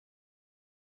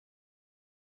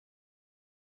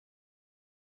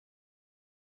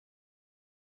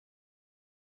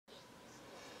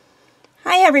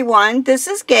Hi everyone, this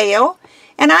is Gayle,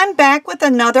 and I'm back with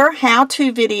another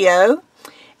how-to video.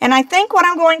 And I think what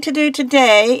I'm going to do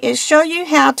today is show you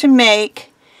how to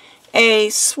make a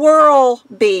swirl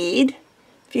bead.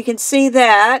 If you can see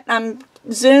that, I'm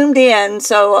zoomed in,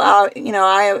 so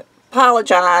I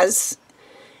apologize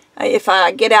if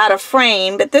I get out of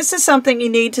frame, but this is something you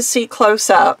need to see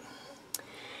close up.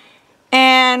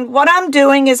 And what I'm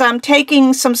doing is I'm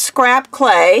taking some scrap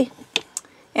clay,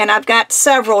 and I've got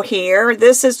several here.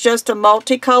 This is just a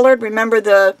multicolored. Remember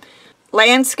the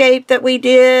landscape that we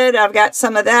did? I've got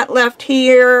some of that left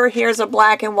here. Here's a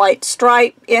black and white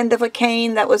stripe end of a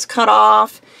cane that was cut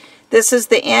off. This is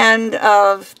the end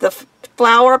of the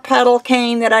flower petal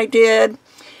cane that I did.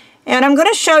 And I'm going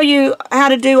to show you how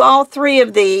to do all three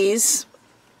of these.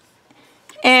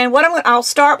 And I'll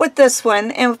start with this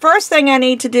one. And the first thing I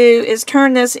need to do is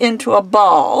turn this into a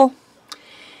ball.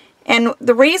 And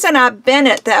the reason I bent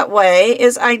it that way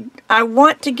is I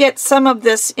want to get some of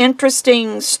this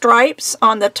interesting stripes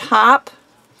on the top.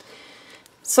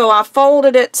 So I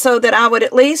folded it so that I would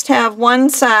at least have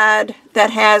one side that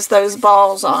has those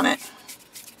balls on it.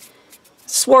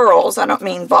 Swirls, I don't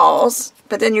mean balls.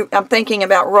 But then I'm thinking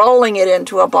about rolling it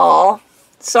into a ball.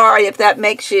 Sorry if that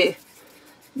makes you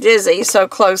dizzy so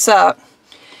close up.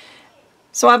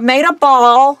 So I've made a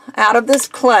ball out of this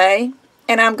clay.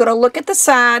 And I'm going to look at the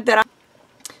side that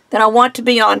I want to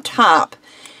be on top.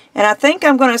 And I think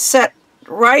I'm going to set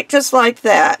right just like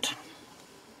that.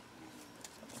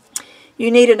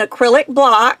 You need an acrylic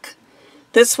block.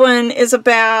 This one is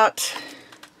about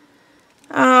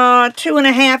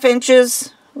 2.5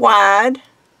 inches wide,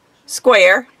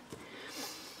 square.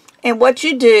 And what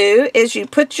you do is you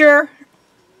put your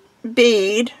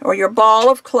bead or your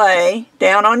ball of clay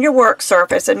down on your work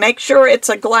surface, and make sure it's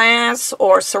a glass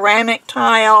or ceramic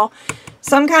tile,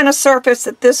 some kind of surface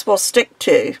that this will stick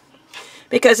to,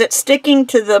 because it's sticking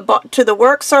to the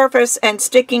work surface and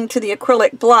sticking to the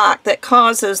acrylic block that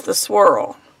causes the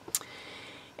swirl.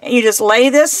 And you just lay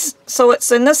this so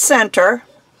it's in the center,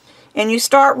 and you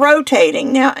start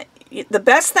rotating. Now the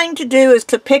best thing to do is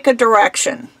to pick a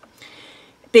direction,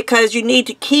 because you need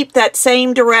to keep that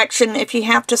same direction. If you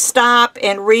have to stop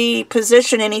and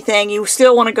reposition anything, you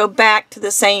still want to go back to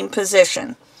the same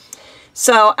position.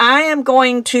 So I am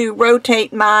going to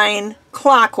rotate mine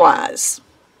clockwise.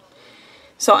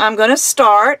 So I'm going to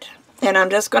start, and I'm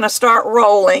just going to start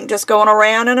rolling, just going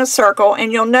around in a circle,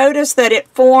 and you'll notice that it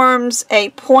forms a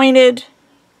pointed,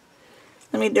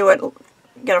 let me do it,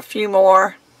 get a few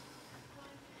more.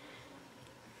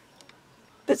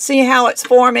 But see how it's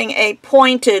forming a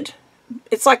pointed,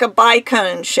 it's like a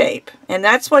bicone shape, and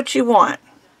that's what you want.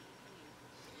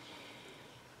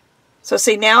 So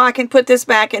see, now I can put this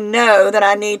back and know that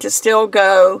I need to still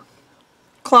go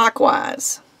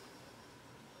clockwise.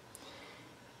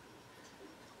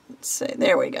 Let's see,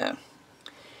 there we go.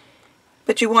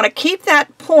 But you want to keep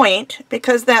that point,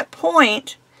 because that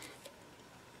point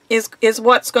is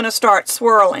what's going to start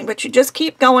swirling. But you just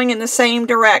keep going in the same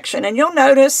direction, and you'll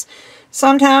notice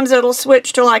sometimes it'll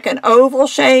switch to like an oval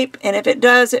shape, and if it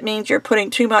does, it means you're putting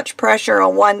too much pressure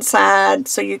on one side,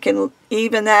 so you can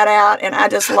even that out. And I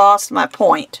just lost my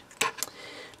point.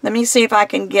 Let me see if I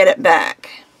can get it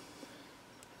back.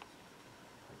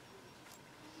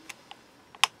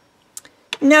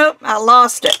 Nope, I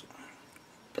lost it.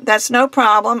 But that's no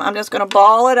problem. I'm just going to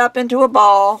ball it up into a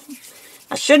ball.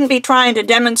 I shouldn't be trying to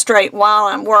demonstrate while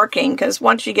I'm working, because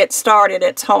once you get started,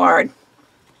 it's hard.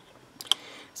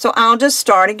 So I'll just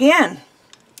start again.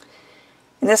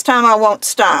 And this time I won't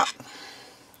stop.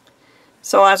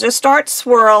 So I'll just start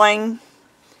swirling.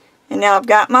 And now I've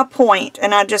got my point.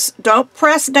 And I just don't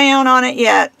press down on it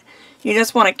yet. You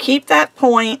just want to keep that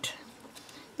point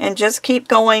and just keep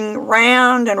going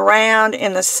round and round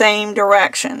in the same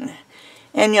direction.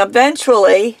 And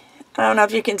eventually, I don't know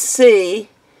if you can see,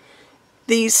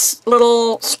 these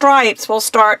little stripes will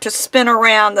start to spin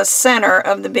around the center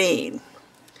of the bead.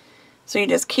 So you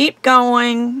just keep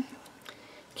going,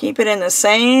 keep it in the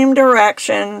same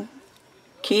direction,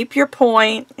 keep your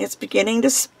point. It's beginning to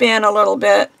spin a little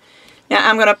bit. Now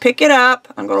I'm going to pick it up.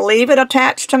 I'm going to leave it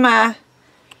attached to my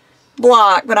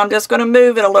block, but I'm just going to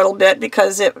move it a little bit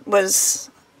because it was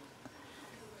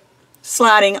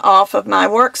sliding off of my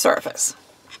work surface.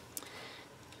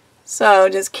 So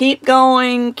just keep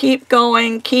going, keep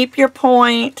your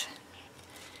point.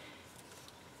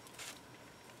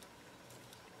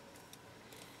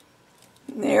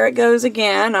 There it goes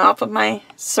again off of my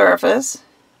surface.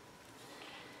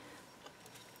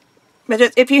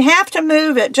 But if you have to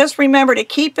move it, just remember to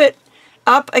keep it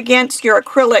up against your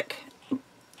acrylic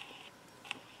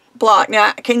block.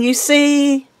 Now, can you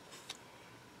see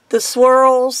the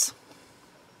swirls?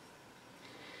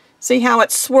 See how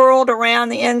it's swirled around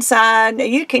the inside?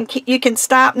 You can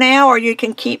stop now, or you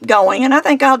can keep going, and I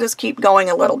think I'll just keep going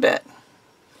a little bit.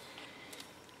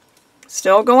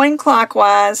 Still going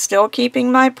clockwise, still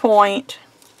keeping my point.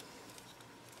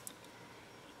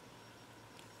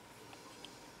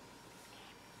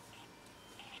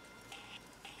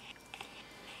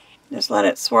 Just let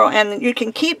it swirl, and you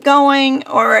can keep going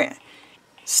or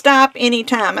stop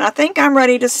anytime. And I think I'm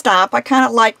ready to stop. I kind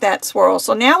of like that swirl.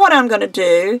 So now what I'm going to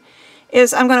do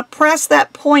is I'm going to press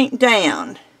that point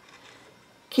down.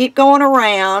 Keep going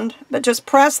around, but just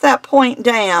press that point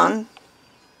down.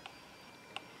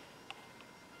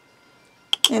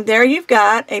 And there you've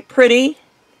got a pretty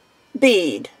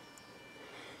bead.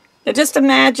 Now just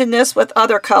imagine this with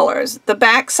other colors. The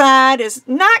back side is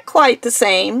not quite the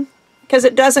same because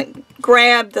it doesn't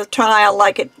grab the tile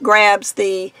like it grabs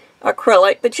the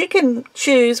acrylic, but you can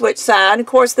choose which side. Of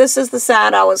course, this is the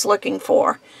side I was looking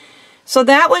for. So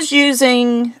that was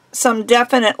using some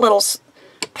definite little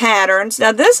patterns.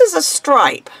 Now this is a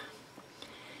stripe,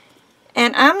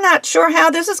 and I'm not sure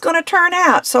how this is going to turn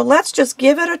out, so let's just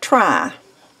give it a try.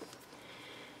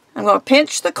 I'm going to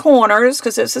pinch the corners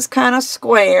because this is kind of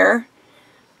square.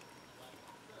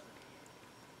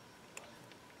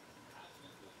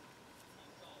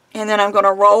 And then I'm going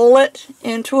to roll it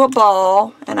into a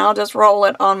ball, and I'll just roll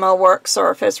it on my work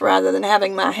surface rather than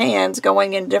having my hands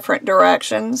going in different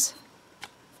directions.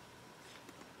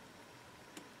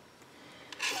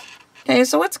 Okay,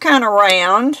 so it's kind of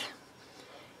round,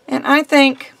 and I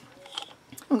think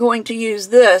I'm going to use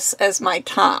this as my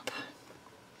top.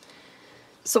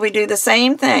 So we do the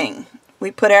same thing. We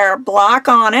put our block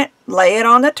on it, lay it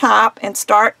on the top, and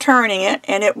start turning it,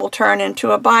 and it will turn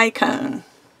into a bicone.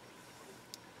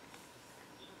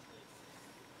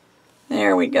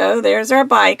 There we go. There's our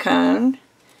bicone.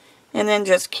 And then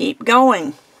just keep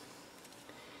going.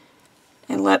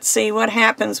 And let's see what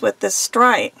happens with this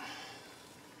stripe.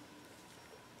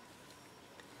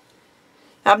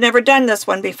 I've never done this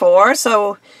one before,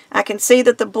 so I can see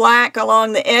that the black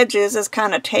along the edges is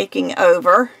kind of taking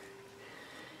over.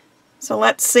 So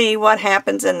let's see what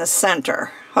happens in the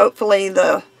center. Hopefully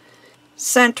the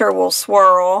center will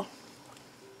swirl.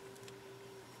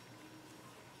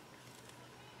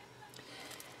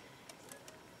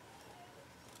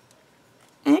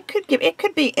 And it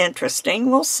could be interesting.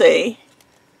 We'll see.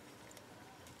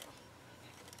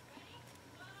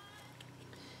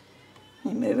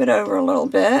 Move it over a little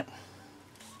bit.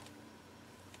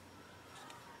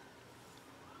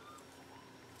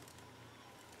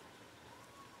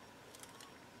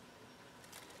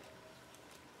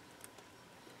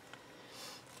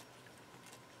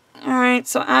 Alright,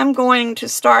 so I'm going to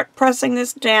start pressing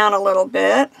this down a little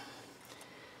bit.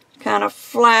 Kind of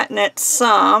flatten it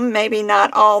some, maybe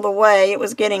not all the way. It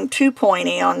was getting too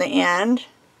pointy on the end.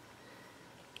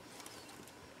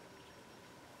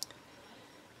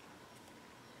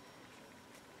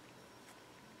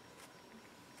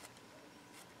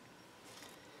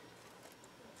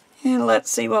 And let's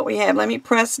see what we have. Let me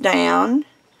press down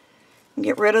and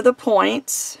get rid of the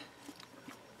points.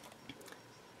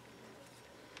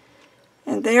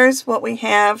 And there's what we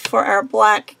have for our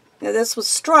black. Now this was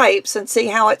stripes, and see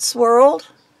how it swirled?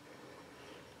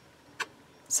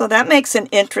 So that makes an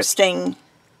interesting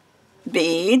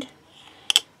bead.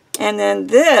 And then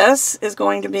this is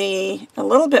going to be a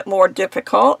little bit more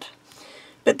difficult.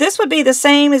 But this would be the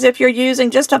same as if you're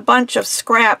using just a bunch of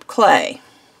scrap clay.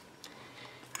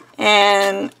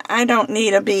 And I don't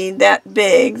need a bead that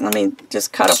big. Let me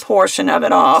just cut a portion of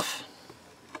it off.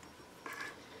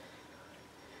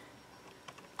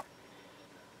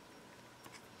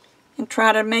 And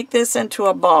try to make this into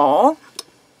a ball.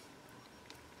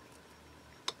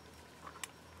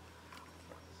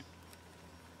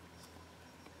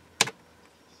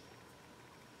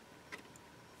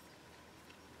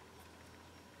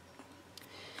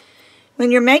 When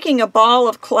you're making a ball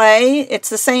of clay, it's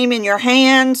the same in your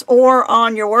hands or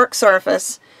on your work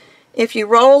surface. If you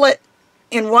roll it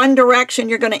in one direction,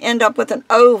 you're going to end up with an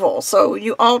oval. So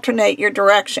you alternate your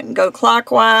direction. Go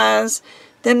clockwise,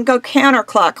 then go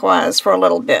counterclockwise for a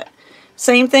little bit.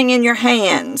 Same thing in your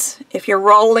hands. If you're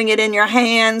rolling it in your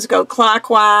hands, go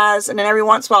clockwise, and then every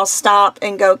once in a while stop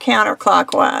and go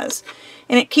counterclockwise.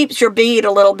 And it keeps your bead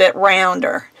a little bit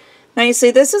rounder. Now you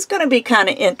see, this is going to be kind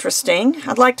of interesting.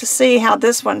 I'd like to see how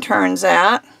this one turns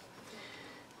out.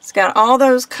 It's got all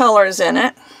those colors in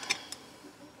it.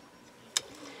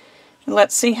 And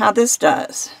let's see how this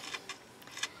does.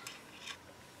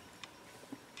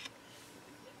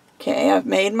 Okay, I've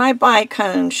made my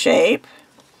bicone shape.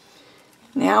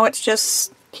 Now it's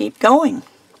just keep going.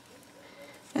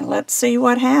 And let's see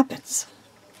what happens.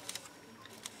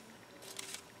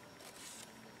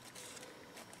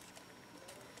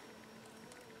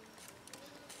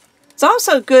 It's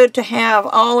also good to have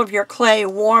all of your clay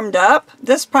warmed up.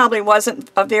 This probably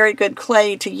wasn't a very good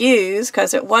clay to use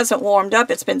because it wasn't warmed up.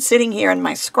 It's been sitting here in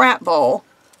my scrap bowl.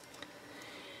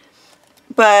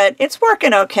 But it's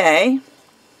working okay.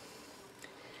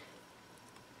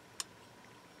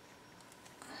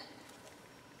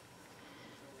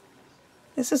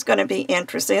 This is going to be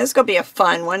interesting. This is going to be a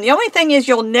fun one. The only thing is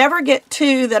you'll never get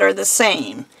two that are the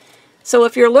same. So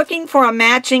if you're looking for a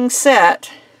matching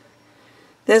set,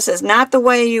 this is not the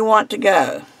way you want to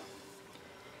go.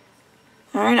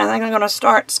 Alright, I think I'm going to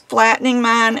start flattening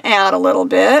mine out a little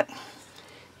bit.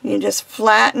 You just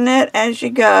flatten it as you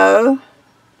go.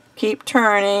 Keep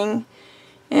turning.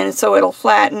 And so it'll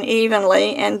flatten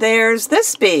evenly. And there's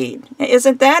this bead.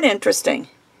 Isn't that interesting?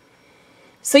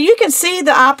 So you can see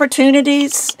the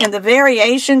opportunities and the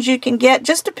variations you can get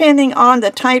just depending on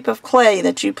the type of clay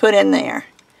that you put in there.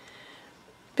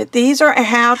 But these are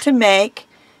how to make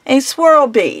a swirl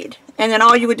bead. And then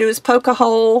all you would do is poke a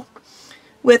hole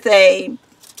with a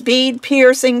bead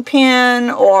piercing pin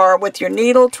or with your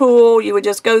needle tool. You would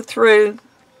just go through.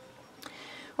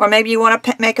 Or maybe you want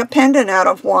to make a pendant out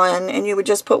of one and you would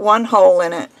just put one hole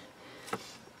in it.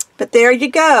 But there you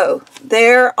go.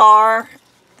 There are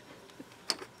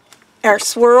our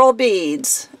swirl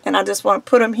beads, and I just want to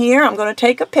put them here. I'm going to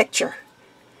take a picture.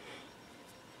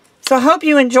 So I hope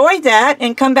you enjoyed that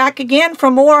and come back again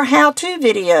for more how-to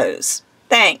videos.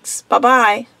 Thanks.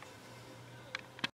 Bye-bye.